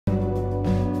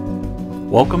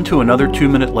Welcome to another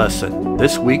 2-minute lesson.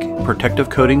 This week, protective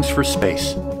coatings for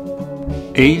space.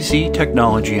 AZ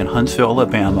Technology in Huntsville,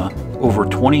 Alabama, over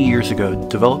 20 years ago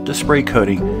developed a spray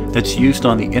coating that's used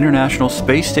on the International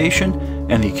Space Station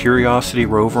and the Curiosity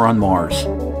rover on Mars.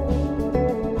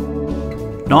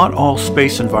 Not all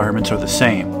space environments are the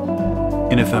same,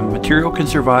 and if a material can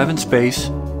survive in space,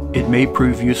 it may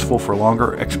prove useful for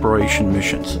longer exploration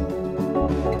missions.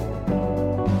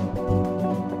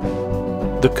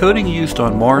 The coating used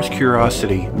on Mars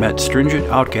Curiosity met stringent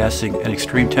outgassing and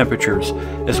extreme temperatures,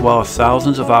 as well as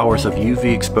thousands of hours of UV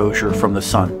exposure from the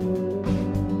sun.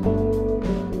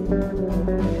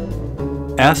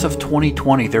 As of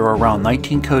 2020, there are around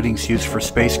 19 coatings used for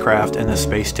spacecraft and the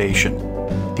space station.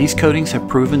 These coatings have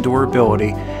proven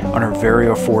durability and are very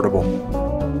affordable.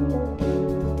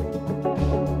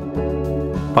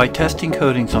 By testing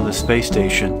coatings on the space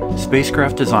station,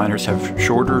 spacecraft designers have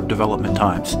shorter development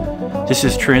times. This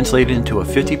is translated into a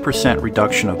 50%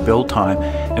 reduction of build time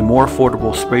and more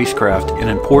affordable spacecraft, and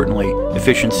importantly,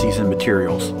 efficiencies in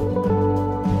materials.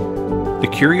 The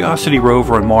Curiosity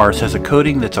rover on Mars has a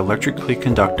coating that's electrically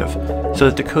conductive, so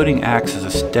that the coating acts as a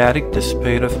static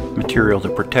dissipative material to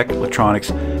protect electronics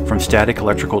from static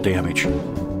electrical damage.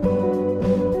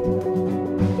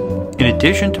 In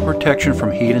addition to protection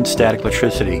from heat and static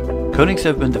electricity, coatings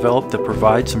have been developed that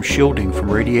provide some shielding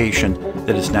from radiation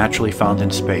that is naturally found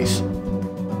in space.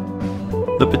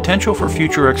 The potential for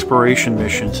future exploration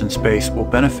missions in space will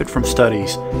benefit from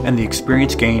studies and the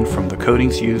experience gained from the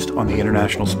coatings used on the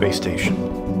International Space Station.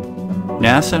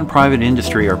 NASA and private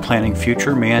industry are planning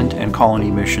future manned and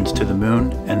colony missions to the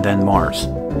Moon and then Mars.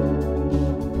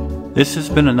 This has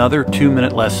been another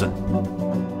 2-minute lesson.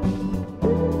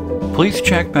 Please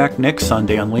check back next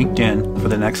Sunday on LinkedIn for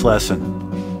the next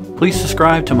lesson. Please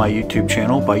subscribe to my YouTube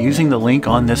channel by using the link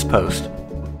on this post.